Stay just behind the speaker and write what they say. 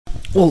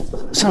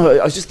Well, so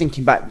I was just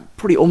thinking back,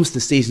 probably almost the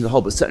season as a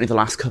whole, but certainly the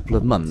last couple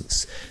of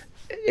months.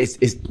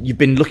 You've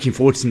been looking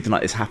forward to something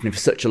like this happening for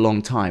such a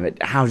long time.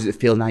 How does it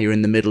feel now you're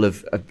in the middle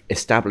of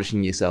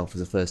establishing yourself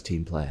as a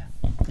first-team player?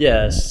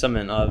 Yeah, it's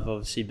something I've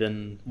obviously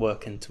been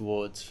working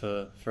towards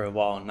for a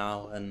while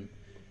now, and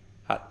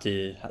had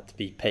to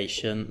be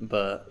patient.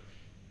 But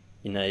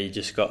you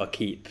just got to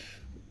keep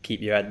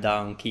your head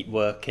down, keep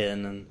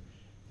working, and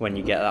when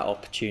you get that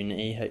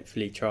opportunity,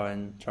 hopefully try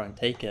and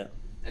take it.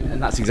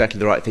 And that's exactly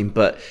the right thing,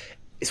 but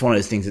it's one of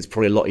those things that's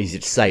probably a lot easier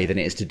to say than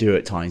it is to do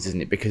at times,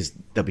 isn't it? Because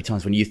there'll be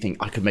times when you think,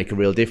 I could make a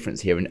real difference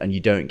here, and you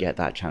don't get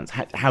that chance.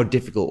 How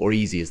difficult or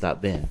easy has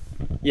that been?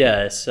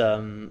 Yeah, it's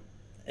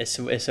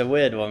a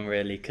weird one,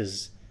 really,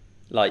 because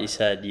like you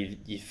said,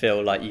 you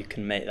feel like you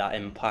can make that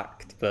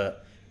impact,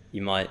 but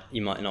you might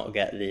not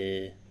get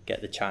the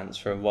chance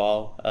for a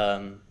while.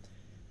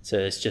 So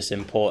it's just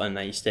important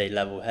that you stay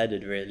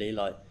level-headed, really.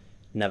 Like,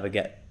 never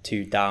get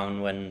too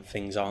down when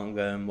things aren't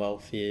going well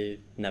for you.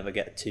 Never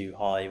get too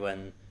high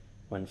when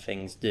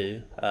things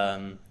do.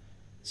 So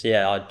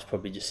yeah, I'd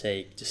probably just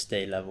say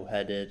stay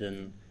level-headed,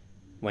 and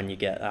when you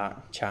get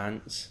that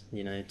chance,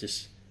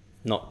 just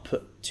not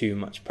put too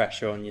much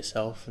pressure on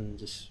yourself, and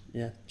just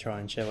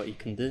try and show what you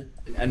can do.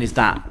 And is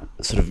that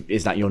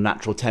your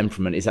natural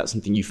temperament? Is that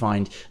something you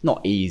find not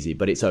easy,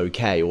 but it's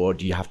okay, or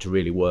do you have to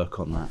really work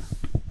on that?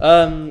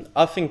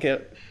 I think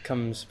it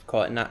comes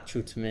quite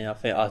natural to me.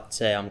 I'd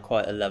say I'm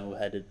quite a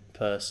level-headed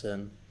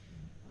person.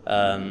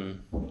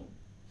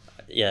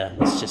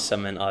 It's just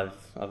something I've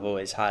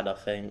always had, I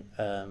think.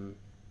 So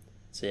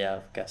yeah,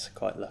 I guess I'm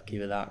quite lucky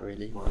with that,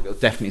 really. Well, it'll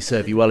definitely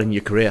serve you well in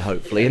your career,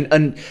 hopefully.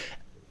 And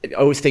I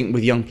always think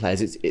with young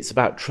players, it's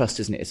about trust,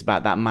 isn't it? It's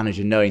about that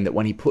manager knowing that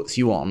when he puts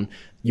you on,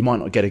 you might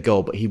not get a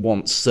goal, but he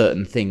wants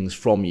certain things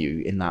from you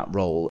in that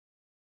role.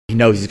 He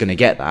knows he's going to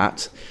get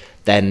that,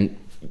 then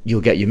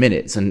you'll get your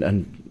minutes. And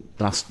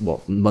the last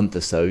month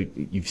or so,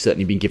 you've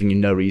certainly been giving you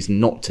no reason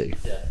not to.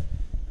 Yeah.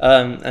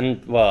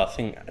 I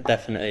think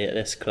definitely at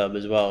this club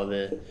as well,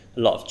 a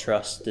lot of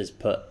trust is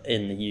put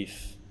in the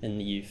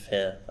youth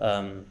here,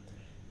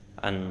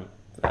 and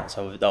that's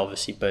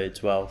obviously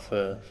bodes well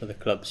for the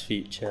club's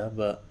future.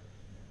 But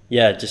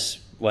yeah, just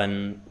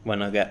when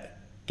I get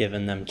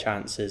given them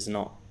chances,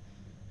 not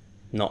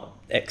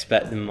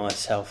expecting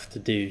myself to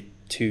do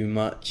too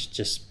much,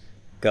 just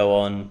go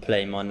on,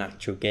 play my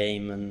natural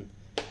game, and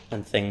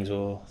things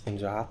will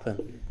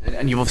happen.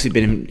 And you've obviously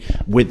been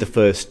with the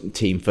first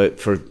team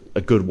for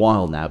a good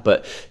while now,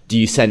 but do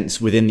you sense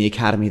within the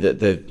academy that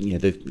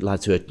the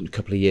lads who are a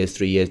couple of years,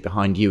 3 years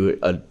behind you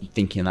are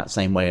thinking in that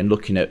same way and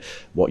looking at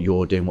what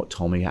you're doing, what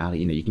Tommy,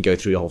 Ali, you can go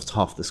through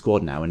half the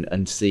squad now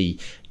and see,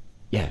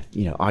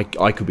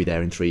 I could be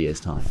there in 3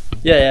 years' time.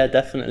 Yeah,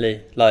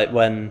 definitely. Like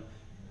when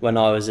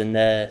I was in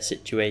their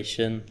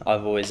situation,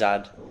 I've always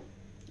had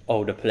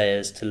older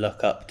players to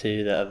look up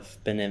to that have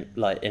been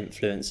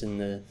influencing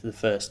the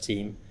first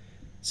team.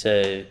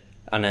 So,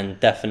 and then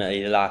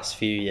definitely the last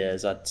few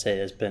years, I'd say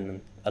there's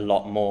been a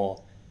lot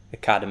more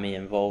academy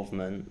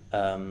involvement.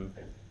 So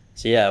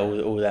yeah,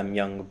 all them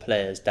younger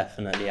players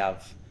definitely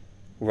have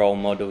role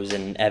models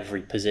in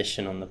every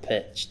position on the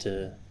pitch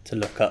to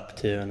look up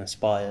to and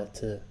aspire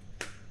to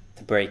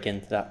break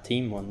into that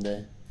team one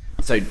day.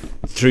 So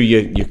through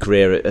your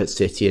career at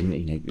City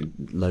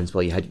and loans,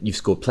 you've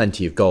scored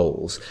plenty of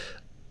goals.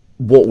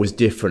 What was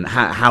different?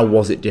 How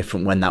was it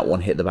different when that one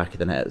hit the back of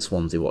the net at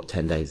Swansea,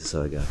 10 days or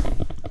so ago?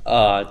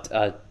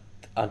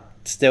 I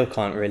still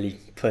can't really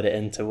put it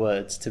into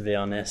words, to be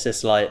honest.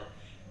 It's like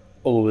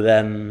all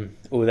them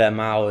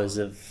hours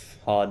of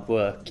hard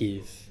work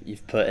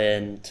you've put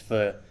in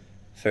for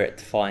it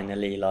to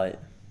finally, I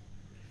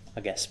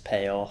guess,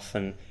 pay off,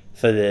 and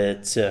for the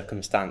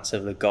circumstance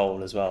of the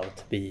goal as well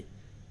to be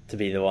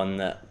the one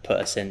that put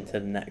us into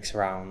the next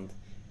round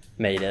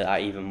made it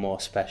that even more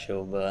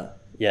special. But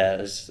yeah,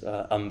 it was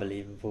an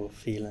unbelievable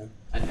feeling.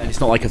 And it's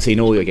not like I've seen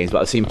all your games,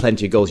 but I've seen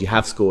plenty of goals you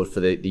have scored for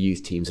the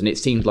youth teams, and it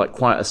seemed like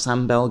quite a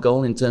Sam Bell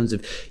goal in terms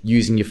of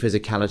using your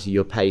physicality,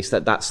 your pace.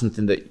 That's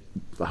something that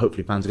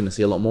hopefully fans are going to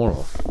see a lot more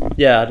of.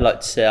 Yeah, I'd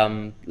like to say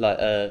I'm like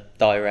a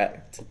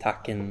direct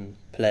attacking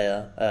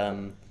player,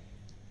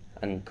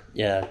 and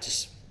yeah,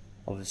 just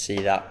obviously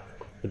that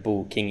the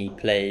ball Kingy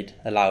played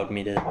allowed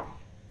me to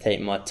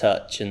take my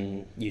touch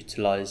and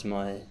utilise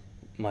my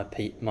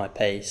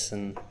pace,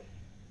 and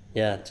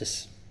yeah,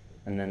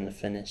 and then the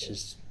finish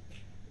is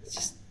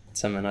just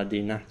something I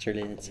do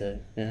naturally. So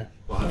yeah,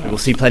 we'll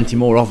see plenty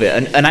more of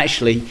it, and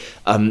actually,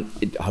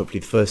 hopefully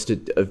the first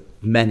of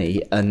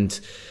many. And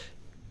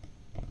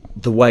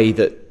the way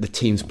that the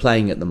team's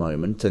playing at the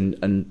moment, and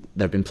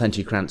there have been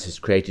plenty of chances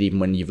created even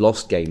when you've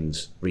lost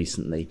games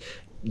recently.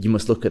 You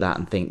must look at that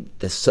and think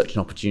there's such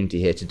an opportunity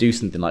here to do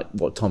something like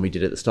what Tommy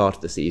did at the start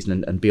of the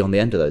season and be on the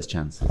end of those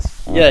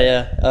chances.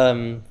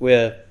 Yeah.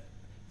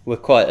 We're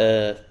quite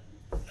a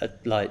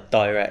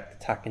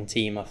direct attacking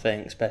team, I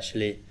think,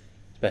 especially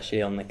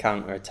on the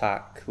counter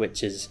attack,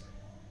 which is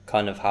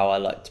kind of how I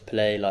like to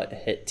play, like to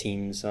hit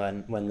teams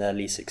when they're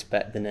least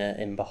expecting it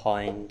in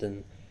behind,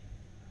 and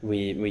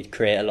we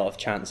create a lot of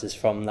chances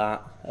from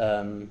that.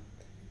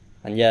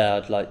 yeah,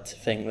 I'd like to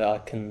think that I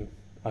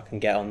can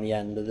get on the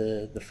end of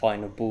the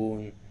final ball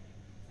and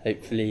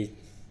hopefully,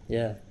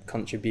 yeah,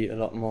 contribute a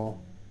lot more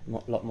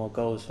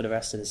goals for the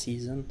rest of the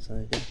season.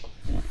 So yeah.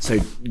 So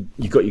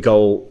you got your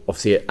goal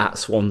obviously at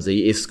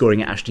Swansea. Is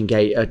scoring at Ashton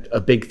Gate a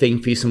big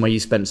thing for you? Somewhere you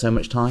spent so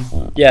much time?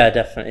 Yeah,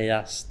 definitely.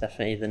 That's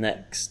definitely the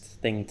next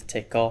thing to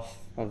tick off.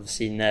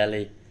 Obviously,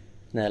 nearly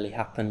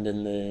happened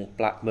in the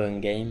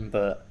Blackburn game,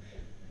 but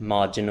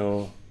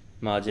marginal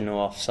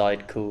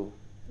offside call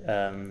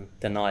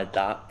denied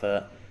that.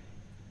 But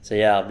so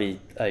yeah, I'll be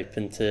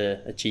open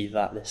to achieve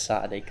that this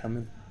Saturday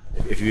coming.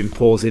 Have you been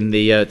pausing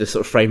the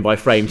sort of frame by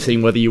frame,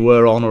 seeing whether you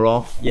were on or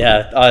off?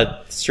 Yeah,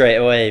 I straight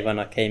away when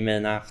I came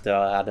in after,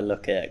 I had a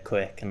look at it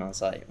quick, and I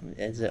was like,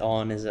 "Is it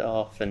on? Is it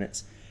off?" And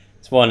it's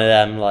one of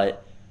them, like,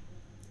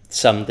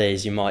 some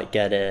days you might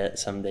get it,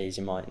 some days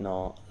you might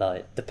not,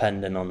 like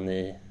depending on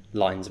the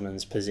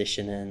linesman's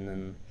positioning,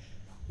 and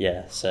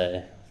yeah,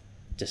 so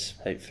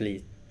just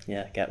hopefully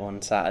get one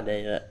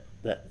Saturday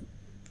that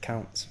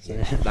counts. So.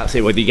 That's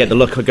it, whether you get the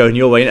luck going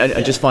your way.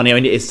 And just finally, I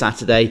mean, it is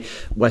Saturday.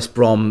 West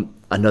Brom,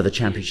 another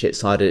championship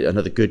side,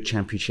 another good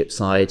championship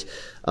side,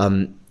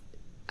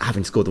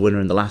 having scored the winner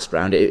in the last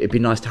round, it'd be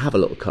nice to have a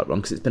little cup run,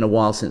 because it's been a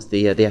while since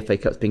the FA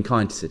Cup's been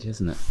kind to City,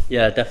 hasn't it?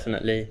 Yeah,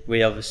 definitely.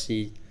 We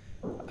obviously,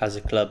 as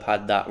a club,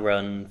 had that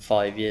run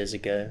 5 years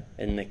ago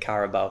in the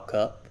Carabao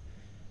Cup.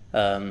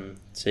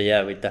 So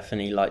yeah, we'd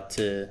definitely like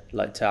to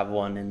have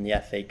one in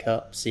the FA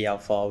Cup, see how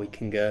far we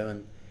can go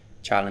and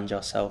challenge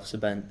ourselves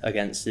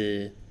against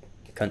the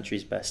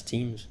country's best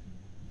teams.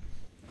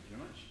 Thank you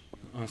very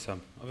much.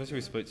 Awesome. Obviously,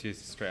 we spoke to you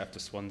straight after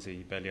Swansea.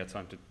 You barely had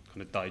time to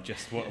kind of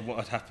digest what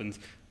had happened.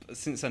 But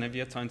since then, have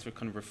you had time to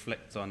kind of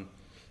reflect on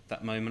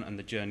that moment and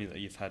the journey that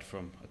you've had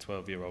from a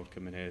 12-year-old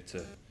coming here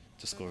to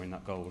scoring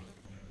that goal?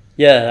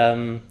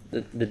 Yeah,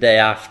 the day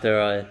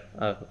after,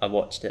 I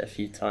watched it a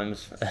few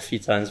times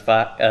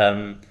back,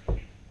 and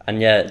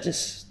yeah, it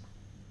just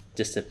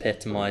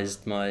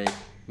epitomised my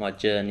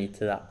journey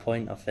to that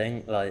point. I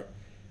think, like,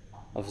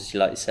 obviously,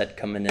 like you said,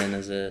 coming in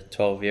as a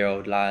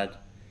 12-year-old lad,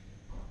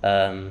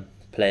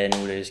 playing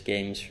all those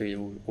games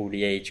through all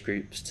the age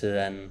groups, to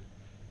then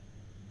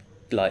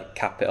like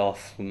cap it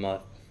off with my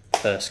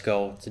first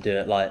goal, to do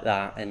it like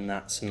that in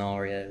that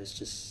scenario was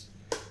just,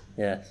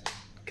 yeah,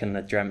 couldn't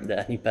have dreamt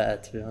it any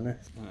better, to be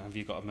honest. Have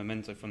you got a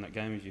memento from that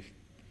game? Have you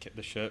kept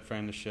the shirt,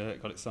 framed the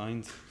shirt, got it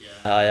signed?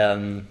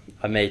 Yeah.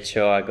 I made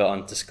sure I got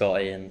onto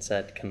Scotty and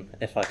said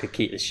if I could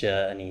keep the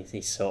shirt, and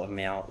he sorted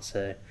me out.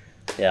 So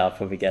yeah, I'll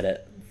probably get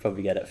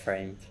it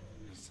framed.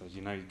 So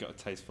you've got a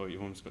taste for it.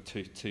 You've almost got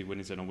two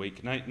winners in a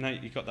week. Now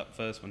you got that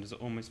first one. Does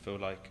it almost feel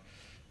like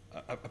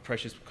a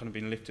pressure's kind of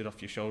been lifted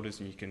off your shoulders,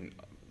 and you can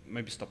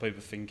maybe stop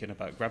overthinking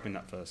about grabbing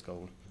that first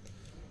goal?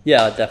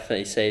 Yeah, I'd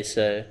definitely say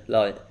so.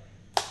 Like,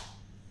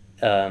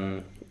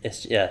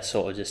 it's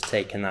sort of just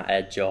taking that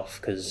edge off,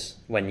 because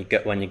when you're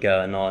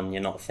going on,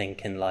 you're not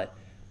thinking like,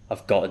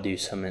 I've got to do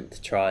something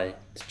to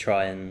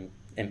try and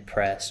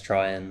impress,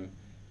 try and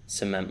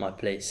cement my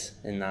place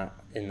in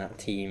that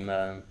team.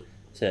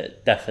 So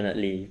it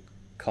definitely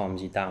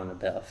calms you down a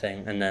bit, I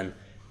think. And then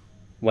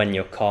when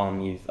you're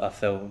calm, I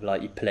feel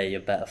like you play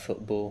your better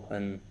football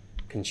and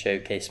can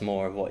showcase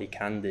more of what you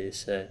can do.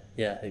 So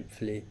yeah,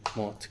 hopefully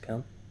more to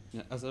come.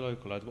 Yeah, as a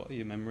local lad, what are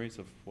your memories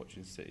of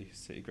watching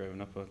City growing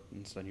up? I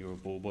understand you were a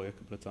ball boy a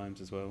couple of times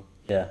as well.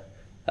 Yeah.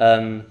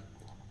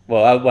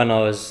 Well, when I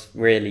was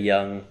really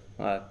young,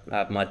 I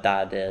had my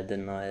dad here,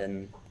 didn't I?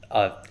 And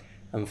I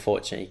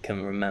unfortunately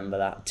couldn't remember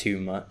that too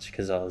much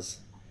because I was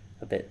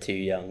a bit too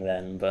young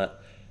then.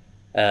 But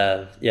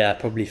yeah,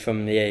 probably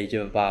from the age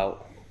of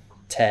about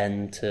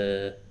 10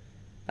 to...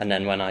 And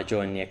then when I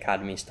joined the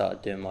academy,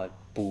 started doing my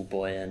ball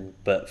boy.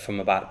 But from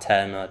about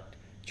 10, I'd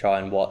try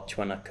and watch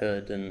when I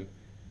could and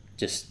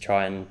just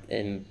try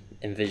and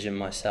envision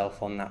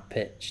myself on that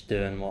pitch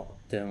doing what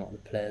the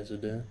players were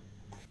doing.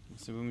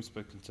 So when we've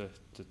spoken to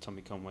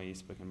Tommy Conway, he's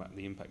spoken about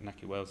the impact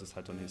Naki Wells has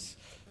had on his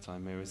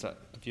time here. Have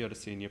you had a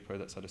senior pro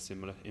that's had a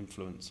similar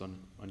influence on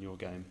your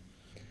game?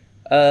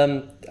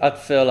 I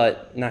feel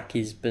like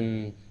Naki's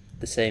been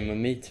the same with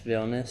me, to be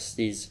honest.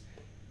 He's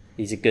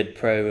a good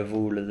pro with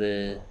all of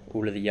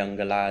the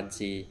younger lads.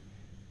 He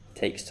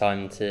takes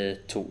time to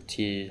talk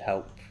to you,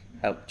 help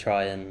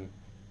try and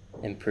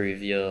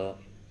improve your,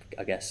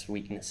 I guess,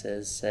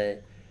 weaknesses. So,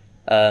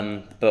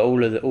 but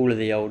all of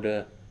the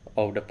older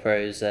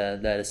pros, they're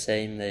the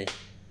same.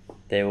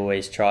 They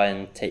always try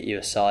and take you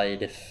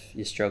aside if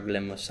you're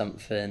struggling with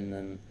something.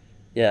 And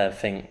yeah, I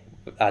think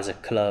as a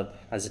club,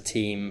 as a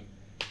team,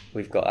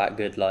 we've got that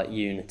good like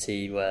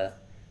unity where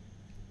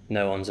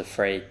no one's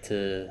afraid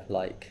to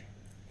like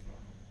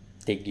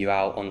dig you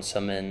out on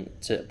something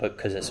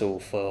because it's all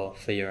for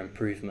your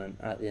improvement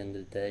at the end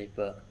of the day.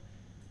 But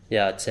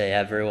yeah, I'd say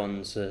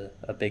everyone's a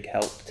big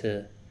help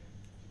to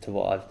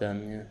what I've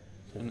done.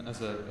 Yeah. And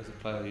as a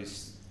player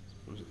who's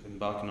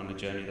embarking on a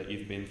journey that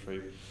you've been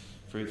through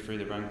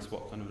the ranks,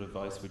 what kind of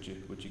advice would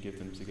you give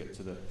them to get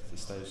to the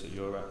stage that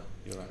you're at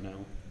now?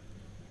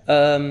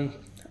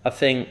 I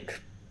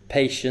think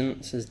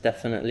patience is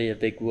definitely a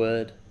big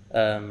word.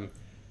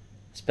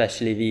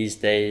 especially these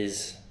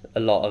days, a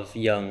lot of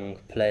young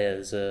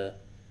players are,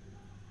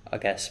 I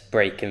guess,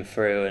 breaking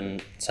through,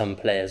 and some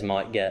players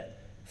might get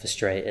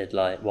frustrated,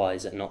 like, why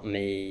is it not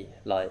me?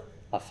 Like,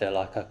 I feel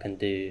like I can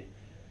do.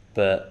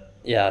 But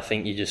yeah, I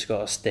think you just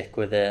got to stick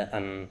with it,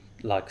 and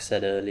like I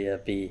said earlier,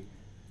 be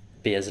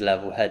as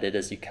level-headed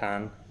as you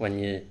can. When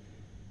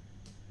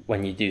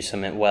you do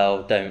something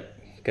well, don't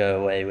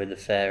go away with the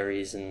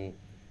fairies and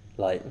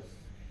like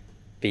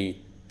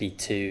be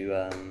too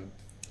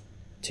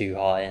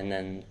high, and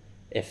then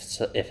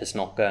if it's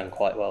not going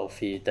quite well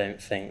for you,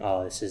 don't think,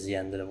 oh, this is the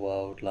end of the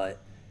world. Like,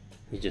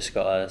 you just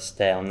got to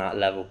stay on that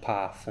level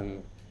path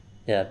and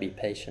be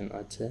patient,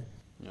 I'd say.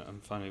 Yeah,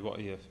 and finally, what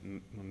are your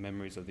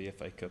memories of the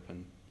FA Cup? And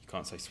you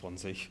can't say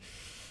Swansea.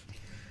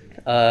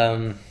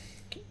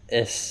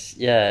 It's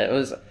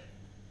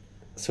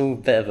all a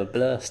bit of a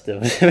blur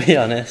still, to be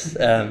honest.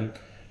 That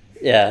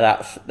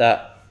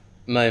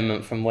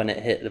moment from when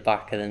it hit the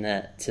back of the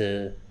net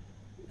to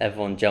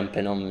everyone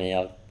jumping on me,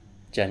 I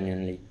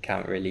genuinely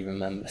can't really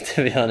remember,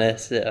 to be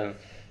honest.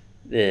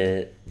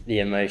 The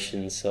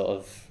emotions sort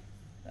of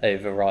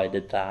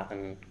overrided that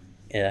and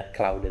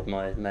clouded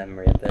my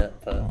memory a bit.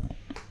 But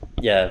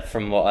yeah,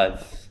 from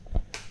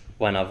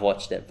when I've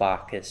watched it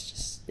back, it's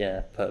just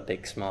put a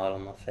big smile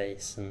on my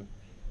face, and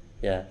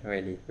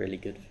really, really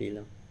good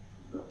feeling.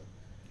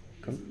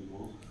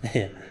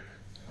 Yeah.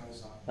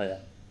 Oh yeah.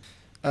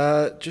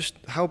 Just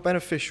how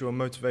beneficial and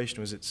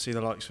motivational is it to see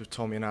the likes of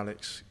Tommy and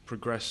Alex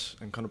progress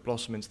and kind of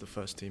blossom into the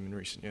first team in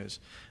recent years?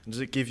 And does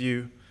it give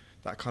you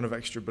that kind of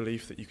extra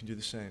belief that you can do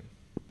the same?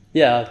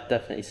 Yeah, I'd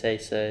definitely say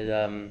so.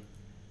 It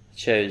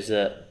shows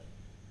that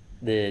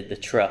the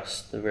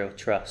trust, the real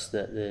trust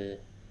that the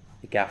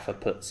gaffer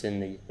puts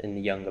in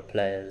the younger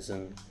players,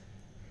 and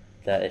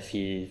that if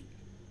you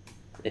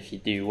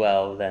do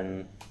well,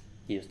 then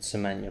you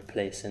cement your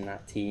place in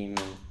that team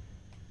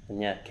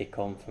and kick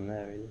on from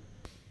there, really.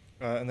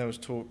 And there was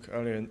talk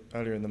earlier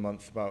in the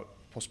month about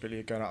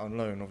possibility of going out on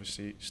loan.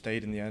 Obviously,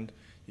 stayed in the end.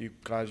 You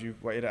glad you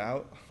waited it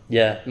out?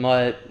 Yeah,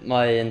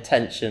 my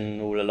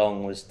intention all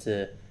along was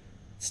to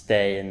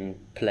stay and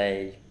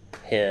play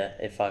here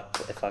if I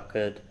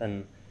could,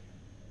 and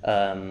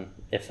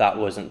if that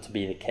wasn't to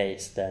be the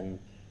case, then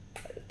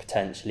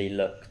potentially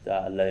looked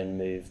at a loan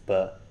move.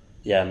 But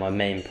yeah, my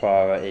main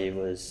priority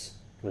was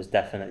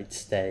definitely to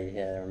stay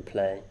here and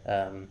play,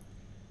 and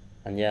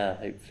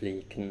hopefully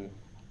you can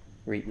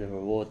reap the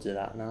rewards of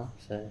that now.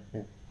 So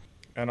yeah.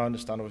 And I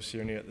understand, obviously,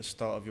 you're only at the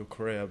start of your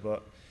career,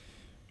 but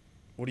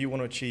what do you want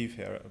to achieve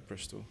here at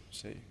Bristol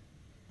City?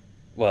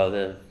 Well,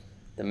 the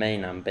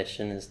main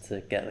ambition is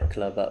to get the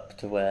club up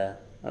to where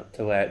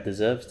it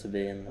deserves to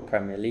be in the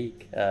Premier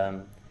League.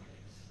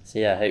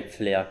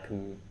 Hopefully I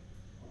can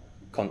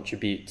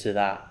contribute to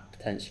that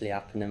potentially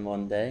happening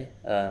one day.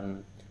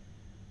 And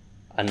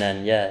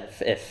then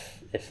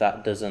if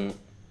that doesn't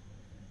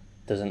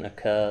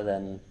occur,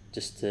 then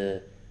just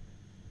to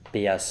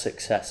be as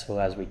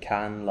successful as we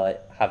can, like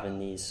having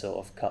these sort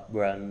of cup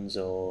runs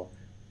or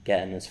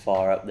getting as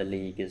far up the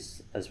league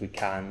as we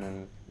can,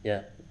 and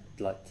I'd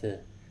like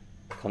to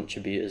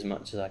contribute as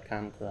much as I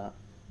can to that.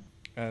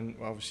 And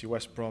obviously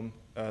West Brom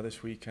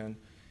this weekend,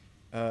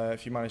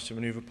 if you manage to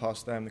manoeuvre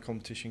past them, the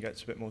competition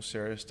gets a bit more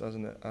serious,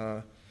 doesn't it?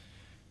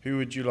 Who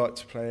would you like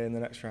to play in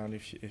the next round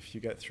if you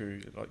get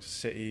through? Like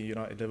City,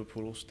 United,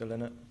 Liverpool, all still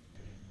in it?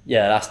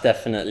 Yeah, that's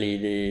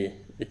definitely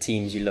the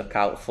teams you look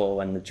out for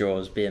when the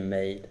draw's being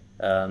made.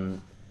 A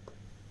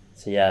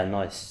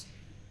nice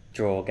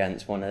draw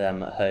against one of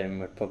them at home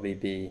would probably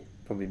be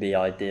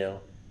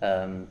ideal.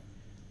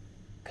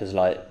 Because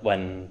like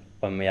when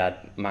we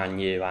had Man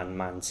U and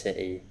Man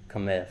City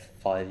come here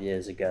 5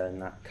 years ago in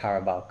that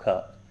Carabao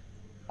Cup,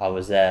 I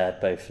was there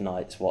both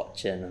nights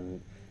watching,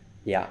 and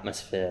the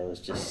atmosphere was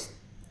just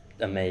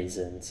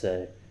amazing.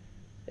 So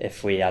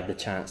if we had the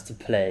chance to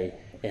play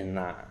in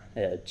that,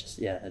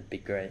 it'd be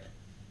great.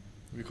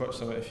 It'd be quite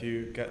something if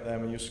you get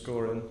them and you're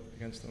scoring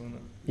against them,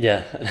 wouldn't it?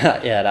 Yeah,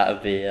 that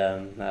would be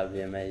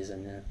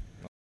amazing. Yeah.